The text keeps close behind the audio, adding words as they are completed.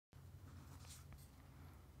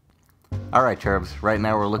Alright cherubs, right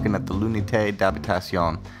now we're looking at the l'unité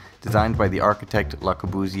d'habitation, designed by the architect Le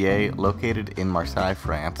Corbusier, located in Marseille,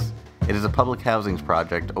 France. It is a public housings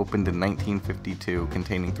project opened in 1952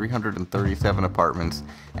 containing 337 apartments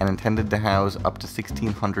and intended to house up to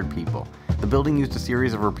 1,600 people. The building used a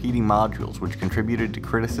series of repeating modules which contributed to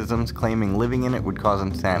criticisms claiming living in it would cause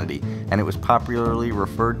insanity, and it was popularly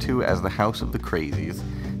referred to as the House of the Crazies.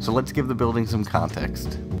 So let's give the building some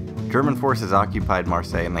context. German forces occupied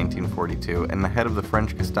Marseille in 1942, and the head of the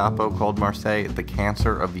French Gestapo called Marseille the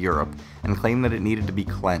cancer of Europe and claimed that it needed to be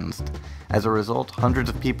cleansed. As a result, hundreds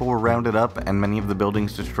of people were rounded up and many of the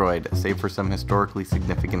buildings destroyed, save for some historically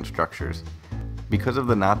significant structures. Because of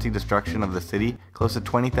the Nazi destruction of the city, close to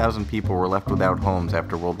 20,000 people were left without homes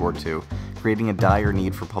after World War II, creating a dire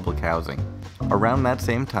need for public housing. Around that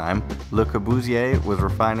same time, Le Corbusier was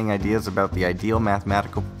refining ideas about the ideal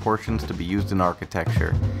mathematical proportions to be used in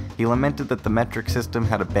architecture. He lamented that the metric system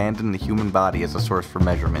had abandoned the human body as a source for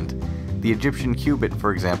measurement. The Egyptian cubit,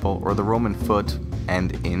 for example, or the Roman foot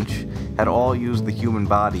and inch, had all used the human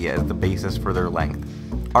body as the basis for their length.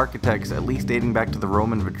 Architects, at least dating back to the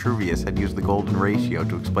Roman Vitruvius, had used the golden ratio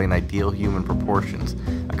to explain ideal human proportions,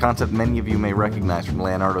 a concept many of you may recognize from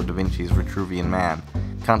Leonardo da Vinci's Vitruvian Man.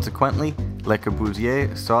 Consequently, Le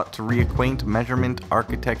Corbusier sought to reacquaint measurement,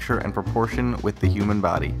 architecture, and proportion with the human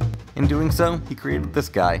body. In doing so, he created this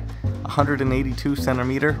guy, a 182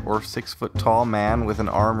 centimeter or 6 foot tall man with an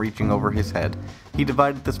arm reaching over his head. He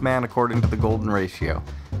divided this man according to the golden ratio.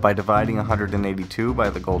 By dividing 182 by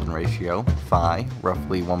the golden ratio, phi,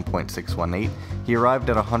 roughly 1.618, he arrived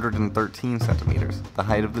at 113 centimeters, the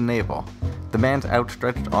height of the navel. The man's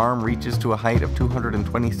outstretched arm reaches to a height of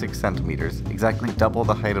 226 centimeters, exactly double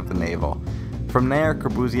the height of the navel. From there,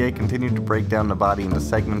 Corbusier continued to break down the body into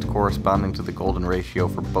segments corresponding to the golden ratio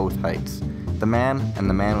for both heights. The man and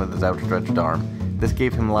the man with his outstretched arm. This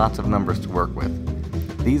gave him lots of numbers to work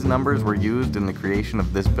with. These numbers were used in the creation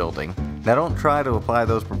of this building. Now don't try to apply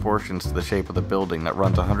those proportions to the shape of the building that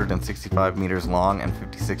runs 165 meters long and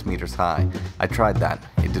 56 meters high. I tried that.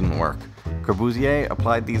 It didn't work. Corbusier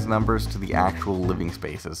applied these numbers to the actual living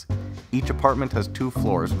spaces. Each apartment has 2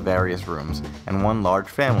 floors with various rooms, and 1 large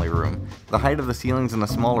family room. The height of the ceilings in the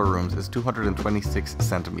smaller rooms is 226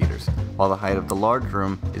 centimeters, while the height of the large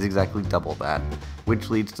room is exactly double that, which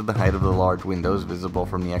leads to the height of the large windows visible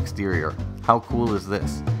from the exterior. How cool is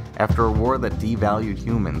this? After a war that devalued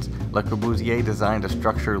humans, Le Corbusier designed a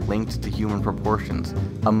structure linked to human proportions,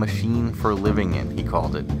 a machine for living in, he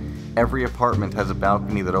called it. Every apartment has a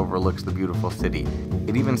balcony that overlooks the beautiful city.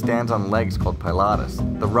 It even stands on legs called pilates.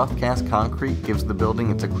 The rough cast concrete gives the building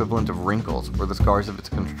its equivalent of wrinkles, or the scars of its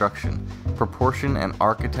construction. Proportion and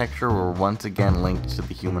architecture were once again linked to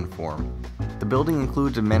the human form. The building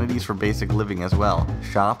includes amenities for basic living as well: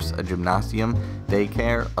 shops, a gymnasium,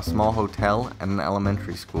 daycare, a small hotel, and an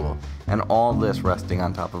elementary school, and all this resting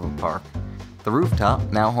on top of a park. The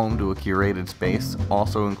rooftop, now home to a curated space,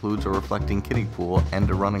 also includes a reflecting kiddie pool and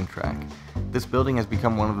a running track. This building has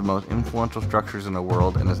become one of the most influential structures in the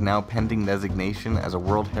world and is now pending designation as a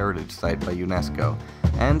World Heritage Site by UNESCO.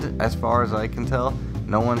 And, as far as I can tell,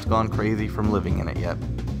 no one's gone crazy from living in it yet.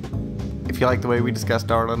 If you like the way we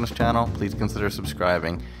discussed art on this channel, please consider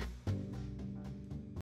subscribing.